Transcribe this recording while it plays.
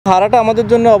হারাটা আমাদের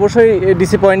জন্য অবশ্যই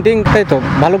ডিসঅ্যাপয়েন্টিং, তাই তো।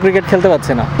 ভালো ক্রিকেট খেলতে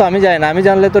পারছে না, তো আমি জানি না, আমি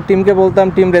জানলে তো টিমকে বলতাম,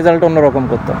 টিম রেজাল্ট অন্যরকম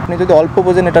করতো। আপনি যদি অল্প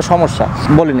বোঝেন এটা সমস্যা,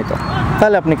 বলিনি তো,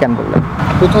 তাহলে আপনি কেন বললেন?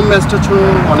 প্রথম ম্যাচটা ছিল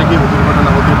অনেকেই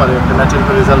দুর্ঘটনা হতে পারে, একটা ম্যাচের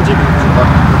রেজাল্ট যে কোনো কিছু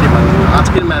হতে পারে।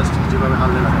 আজকের ম্যাচ যেভাবে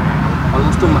হারলেন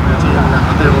অলমোস্ট ম্যাচে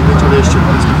হাতের মধ্যে চলে এসছে,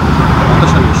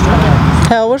 হতাশা নিশ্চয়।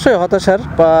 হ্যাঁ অবশ্যই হতাশার,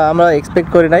 আমরা এক্সপেক্ট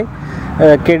করি নাই।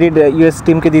 ক্রেডিট ইউএস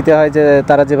টিমকে দিতে হয় যে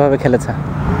তারা যেভাবে খেলেছে।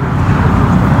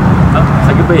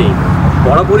 সাকিব ভাই,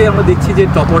 বরাবরই আমরা দেখছি যে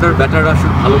টপ অর্ডার ব্যাটাররা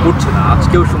আসলে ভালো করছে না।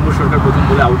 আজকেও শম্ভু সরকার প্রথম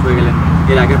বলে আউট হয়ে গেলেন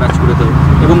এর আগের ম্যাচগুলোতেও,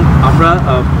 এবং আমরা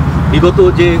বিগত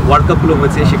যে ওয়ার্ল্ড কাপগুলো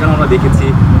হয়েছে সেখানেও আমরা দেখেছি,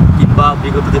 কিংবা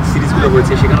বিগত যে সিরিজগুলো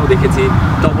হয়েছে সেখানেও দেখেছি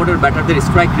টপ অর্ডার ব্যাটারদের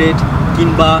স্ট্রাইক রেট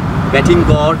কিংবা ব্যাটিং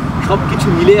গড় সব কিছু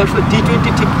মিলে আসলে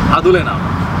টি-20 ঠিক আদলে না।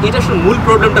 এটা আসলে মূল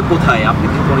প্রবলেমটা কোথায়? আপনি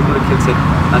কিন্তু অনেক করে খেলছেন,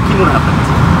 কী মনে হয় আপনার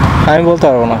কাছে? আমি বলতে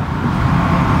পারবো না,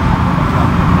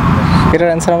 এটার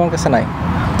অ্যান্সার আমার কাছে নাই।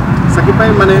 সাকিব ভাই,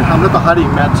 মানে আমরা তো হারি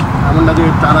ম্যাচ, এমন না যে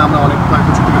তারা আমরা অনেক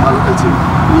কিছু থেকে ভালো খেলছি।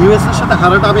 ইউএসের সাথে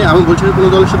হারাটা আমি বলছি না কোনো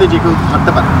দলের সাথে যে কেউ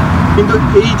হারতে পারে, কিন্তু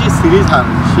এই যে সিরিজ হার,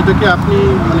 সেটাকে আপনি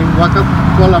মানে ওয়েক আপ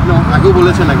কল, আপনি আগেও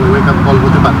বলেছেন নাকি ওয়েক আপ কল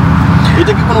হতে পারে?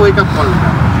 এটা কি কোনো ওয়েক আপ কল?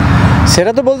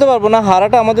 সেটা তো বলতে পারবো না।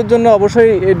 হারাটা আমাদের জন্য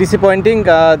অবশ্যই ডিসঅ্যাপয়েন্টিং,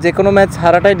 যে কোনো ম্যাচ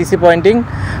হারাটাই ডিসঅ্যাপয়েন্টিং।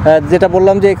 যেটা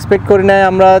বললাম যে এক্সপেক্ট করি নাই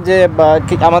আমরা, যে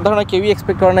আমার ধারণা কেউই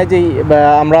এক্সপেক্ট করে নাই যে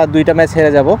আমরা 2টা ম্যাচ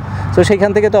হেরে যাব। তো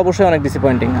সেইখান থেকে তো অবশ্যই অনেক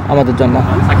ডিসঅ্যাপয়েন্টিং আমাদের জন্য।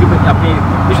 সাকিব ভাই, আপনি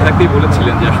বেশি থাকতেই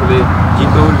বলেছিলেন যে আসলে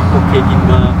জিম্বাবুয়ের বিপক্ষে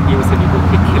কিংবা ইউএসের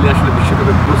বিপক্ষে খেলে আসলে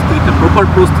বিশ্বকাপের প্রপার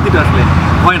প্রস্তুতিটা আসলে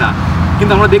হয় না,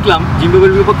 কিন্তু আমরা দেখলাম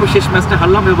জিম্বাবুয়ের বিপক্ষে শেষ ম্যাচটা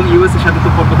হারলাম এবং ইউএসের সাথে তো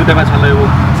পরপর 2টা ম্যাচ হারলাম এবং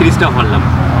সিরিজটাও হারলাম।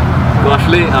 তো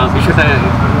আসলে বিষয়টা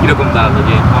কীরকম দাঁড়ালো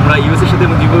যে আমরা ইউএসের সাথে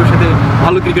এবং জিম্বাবুয়ের সাথে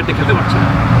ভালো ক্রিকেটটা খেলতে পারছি না?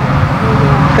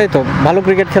 তাই তো, ভালো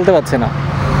ক্রিকেট খেলতে পারছে না।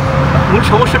 মূল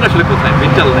সমস্যাটা আসলে কোথায়,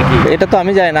 মেন্টাল নাকি? এটা তো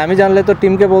আমি জানি না, আমি জানলে তো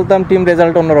টিমকে বলতাম, টিম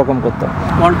রেজাল্ট অন্যরকম করতো।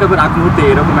 ওয়ার্ল্ড কাপের আগ মুহূর্তে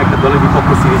এরকম একটা দলের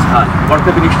বিপক্ষে সিরিজ হার ওয়ার্ল্ড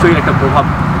কাপে নিশ্চয়ই একটা প্রভাব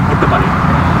পড়তে পারে।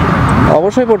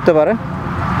 অবশ্যই পড়তে পারে,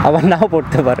 আবার নাও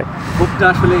পড়তে পারে। খুবটা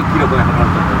আসলে কীরকম এখন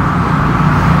ওয়ার্ল্ড কাপে?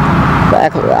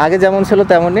 আগে যেমন ছিল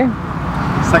তেমনই।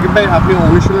 সাকিব ভাই, আপনি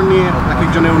অনুশীলন নিয়ে এক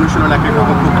একজনের অনুশীলন এক এক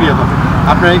রকম প্রক্রিয়া হবে।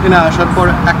 আপনার এখানে আসার পর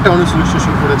একটা অনুশীলন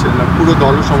শুরু করেছিলেন না, পুরো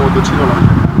দলও সম্ভবত ছিল না,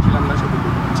 ছিলাম না সেটা,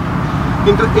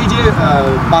 কিন্তু এই যে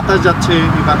বাতাস যাচ্ছে,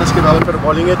 এই বাতাসকে ব্যবহার করে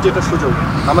বোলিংয়ের যে একটা সুযোগ,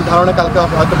 আমার ধারণা কালকে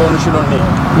হয়তো অনুশীলন নেই,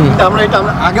 কিন্তু আমরা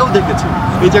আগেও দেখেছি।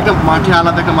 এই যে একটা মাঠে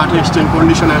আলাদা একটা মাঠে এসছেন,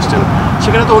 কন্ডিশনে এসছেন,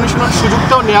 সেখানে তো অনুশীলন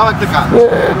সুযোগটাও নেওয়া একটা কাজ।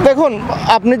 দেখুন,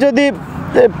 আপনি যদি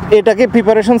এটাকে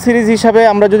প্রিপারেশন সিরিজ হিসাবে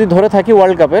আমরা যদি ধরে থাকি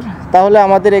ওয়ার্ল্ড কাপের, তাহলে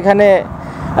আমাদের এখানে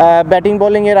ব্যাটিং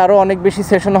বোলিংয়ের আরও অনেক বেশি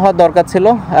সেশন হওয়ার দরকার ছিল,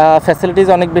 ফ্যাসিলিটিস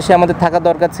অনেক বেশি আমাদের থাকার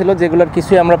দরকার ছিল, যেগুলোর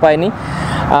কিছুই আমরা পাইনি।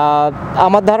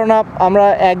 আমার ধারণা আমরা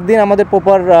একদিন আমাদের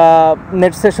প্রপার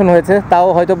নেট সেশন হয়েছে, তাও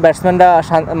হয়তো ব্যাটসম্যানরা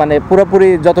মানে পুরোপুরি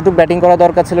যতটুকু ব্যাটিং করা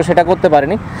দরকার ছিল সেটা করতে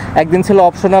পারেনি। একদিন ছিল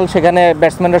অপশনাল, সেখানে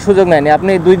ব্যাটসম্যানরা সুযোগ নেয়নি।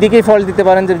 আপনি দুই দিকেই ফল্ট দিতে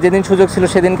পারেন যে যেদিন সুযোগ ছিল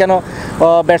সেদিন কেন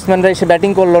ব্যাটসম্যানরা এসে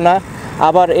ব্যাটিং করলো না।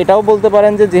 আবার এটাও বলতে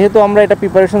পারেন যে যেহেতু আমরা এটা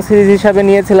প্রিপারেশন সিরিজ হিসাবে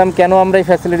নিয়েছিলাম, কেন আমরা এই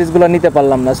ফ্যাসিলিটিসগুলো নিতে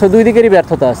পারলাম না। সো দুই দিকেরই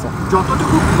ব্যর্থতা আছে।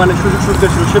 যতটুকু মানে সুযোগ সুবিধা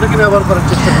ছিল সেটাকে ব্যবহার করার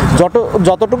চেষ্টা করছি,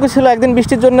 যতটুকু ছিল। একদিন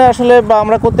বৃষ্টির জন্য আসলে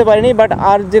আমরা করতে পারিনি, বাট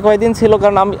আর যে কয়দিন ছিল,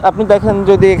 কারণ আপনি দেখেন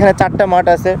যদি এখানে 4টা মাঠ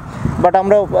আছে, বাট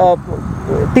আমরা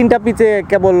 3টা পিচে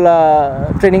কেবল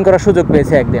ট্রেনিং করার সুযোগ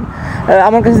পেয়েছি একদিন।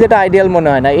 আমার কাছে যেটা আইডিয়াল মনে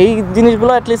হয় না। এই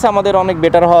জিনিসগুলো অ্যাটলিস্ট আমাদের অনেক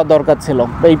বেটার হওয়া দরকার ছিল,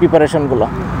 এই প্রিপারেশনগুলো।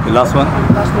 Last one,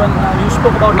 you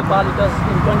spoke about Nepal. It was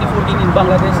in 2014 in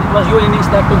Bangladesh. It was your innings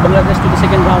that took Bangladesh to the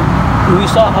second round. We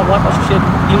saw what associate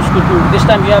teams could do. This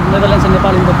time we have Netherlands and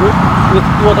Nepal in the group with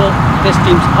 2 other test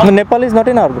teams. Nepal is not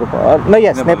in our group. No,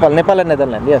 yes, Nepal and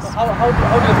Netherlands, yes.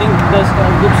 How do you think this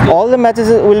group stage? All the matches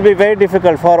will be very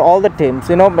difficult for all the teams.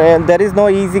 You know, there is no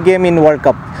easy game in World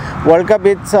Cup. World Cup,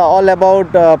 it's all about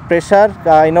pressure,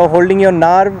 holding your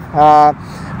nerve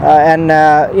and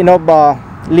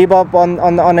live up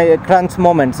on a crunch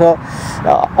moment. So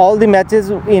all the matches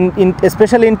in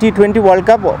especially in T20 World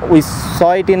Cup, we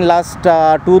saw it in last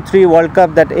 2-3 World Cup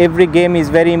that every game is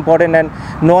very important and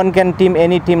no one can team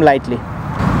any team lightly.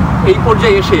 এই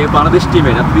পর্যায়ে এসে বাংলাদেশ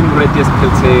টিমের এতদিন ধরে test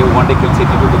খেলছে, one day খেলছে,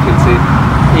 T20 খেলছে,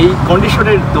 এই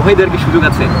কন্ডিশনের দোহাই দেওয়ার কি সুযোগ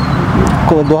আছে?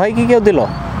 দোহাই কি কেউ দিল?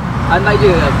 আর নাই যে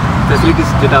ফ্যাসিলিটিস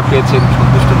যেটা পেয়েছেন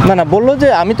সন্তুষ্ট না, বললো যে,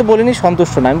 আমি তো বলিনি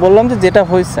সন্তুষ্ট না, আমি বললাম যে যেটা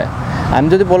হয়েছে। আমি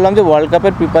যদি বললাম যে ওয়ার্ল্ড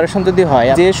কাপের প্রিপারেশন যদি হয়,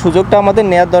 যে সুযোগটা আমাদের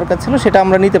নেওয়ার দরকার ছিল সেটা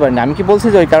আমরা নিতে পারিনি। আমি কি বলছি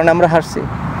যে ওই কারণে আমরা হারছি?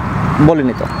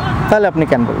 বলিনি তো, তাহলে আপনি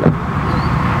কেন বললেন?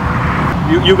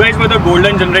 You guys were the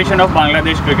golden generation of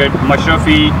Bangladesh cricket.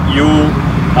 Mashrafi, you,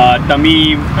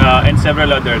 Tamim, and several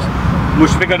others.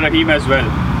 Mushfiqur, Rahim as well.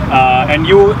 and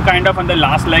you kind of on the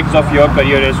last legs of your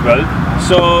career as well.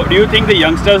 So do you think the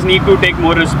youngsters need to take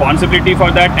more responsibility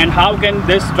for that, and how can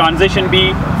this transition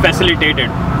be facilitated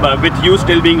with you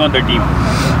still being on the team?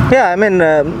 Yeah, I mean,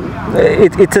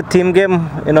 it's a team game,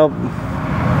 you know.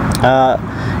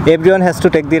 Everyone has to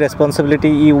take the responsibility.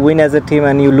 You win as a team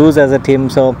and you lose as a team,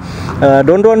 so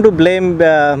don't want to blame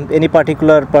any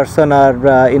particular person or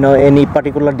you know, any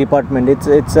particular department.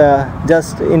 It's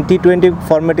just in T20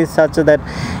 format is such that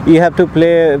you have to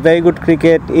play very good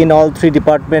cricket in all three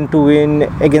departments to win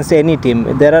against any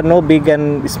team. There are no big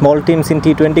and small teams in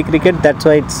T20 cricket. That's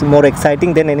why it's more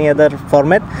exciting than any other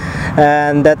format,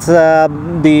 and that's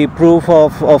the proof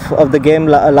of the game,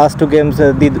 last two games,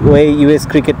 the way US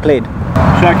cricket played.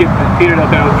 Shakib, Peter Del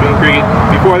Peno, Dream Cricket.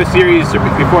 Before the series, or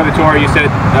before the tour, you said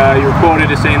you were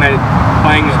quoted as saying that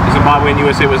playing Zimbabwe and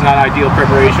USA was not ideal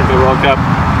preparation for the World Cup.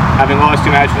 Having lost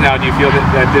 2 matches now, do you feel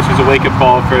that this was a wake-up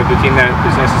call for the team that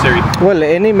is necessary? Well,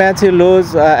 any match you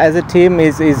lose as a team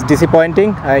is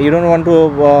disappointing. You don't want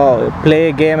to play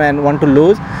a game and want to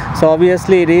lose. So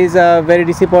obviously it is very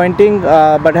disappointing.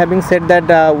 But having said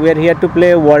that, we are here to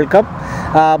play a World Cup.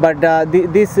 But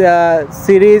this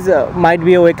series might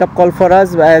be a wake-up call for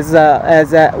us,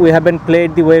 as we haven't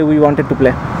played the way we wanted to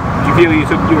play. Do you feel you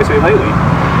took USA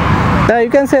lightly? You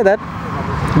can say that,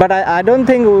 but I don't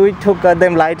think we took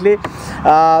them lightly.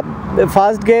 The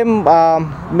first game,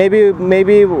 maybe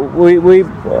we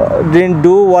didn't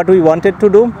do what we wanted to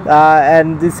do,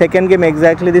 and the second game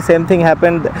exactly the same thing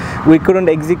happened. We couldn't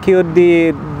execute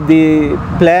the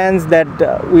plans that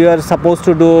we were supposed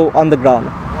to do on the ground.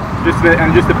 Just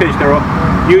the pitch,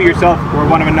 you yourself were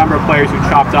one of a number of players who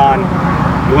chopped on.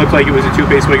 It looked like it was a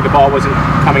two-base swing. The ball wasn't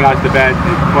coming out to the bat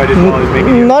quite as well as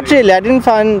maybe. Not really. I didn't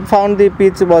found the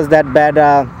pitch was that bad.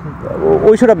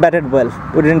 We should have batted well.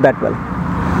 We didn't bat well.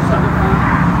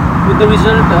 With the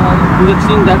result, we have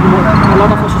seen that a lot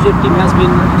of associate team has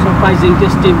been surprising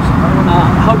test teams.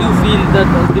 How do you feel the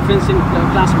difference in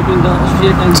class between the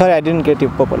associate and... Sorry, I didn't get you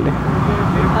properly.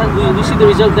 You see the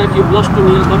result that you've lost to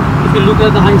Neil, but if you look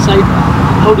at the hindsight,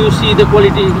 how do you see the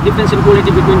difference in quality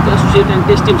between the associate and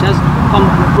test teams has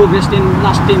progressed in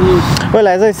last 10 years? Well,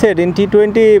 as I said, in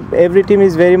T20, every team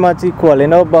is very much equal. You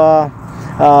know,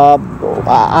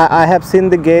 I have seen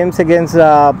the games against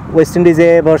West Indies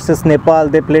A versus Nepal.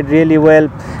 They played really well.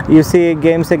 You see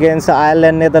games against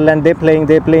Ireland, Netherlands.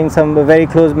 They're playing some very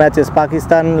close matches.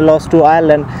 Pakistan lost to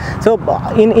Ireland. So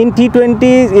in T20,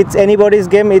 it's anybody's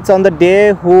game. It's on the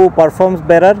day who performs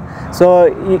better. So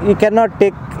you cannot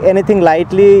take anything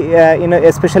lightly,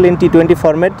 especially in T20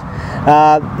 format.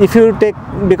 If you take,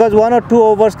 because 1 or 2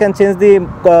 overs can change the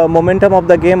momentum of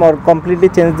the game or completely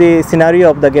change the scenario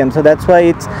of the game. So that's why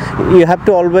you have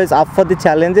to always up for the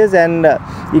challenges, and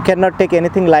you cannot take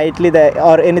anything lightly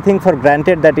or anything for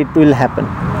granted that it will happen.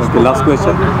 Okay, last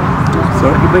question.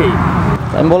 Sorry.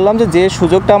 আমি বললাম যে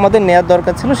সুযোগটা আমাদের নেওয়ার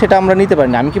দরকার ছিল সেটা আমরা নিতে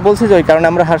পারিনি। আমি কি বলছি যে ওই কারণে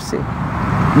আমরা হারছি?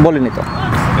 বলিনি তো।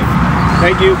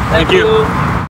 Thank you. Thank you.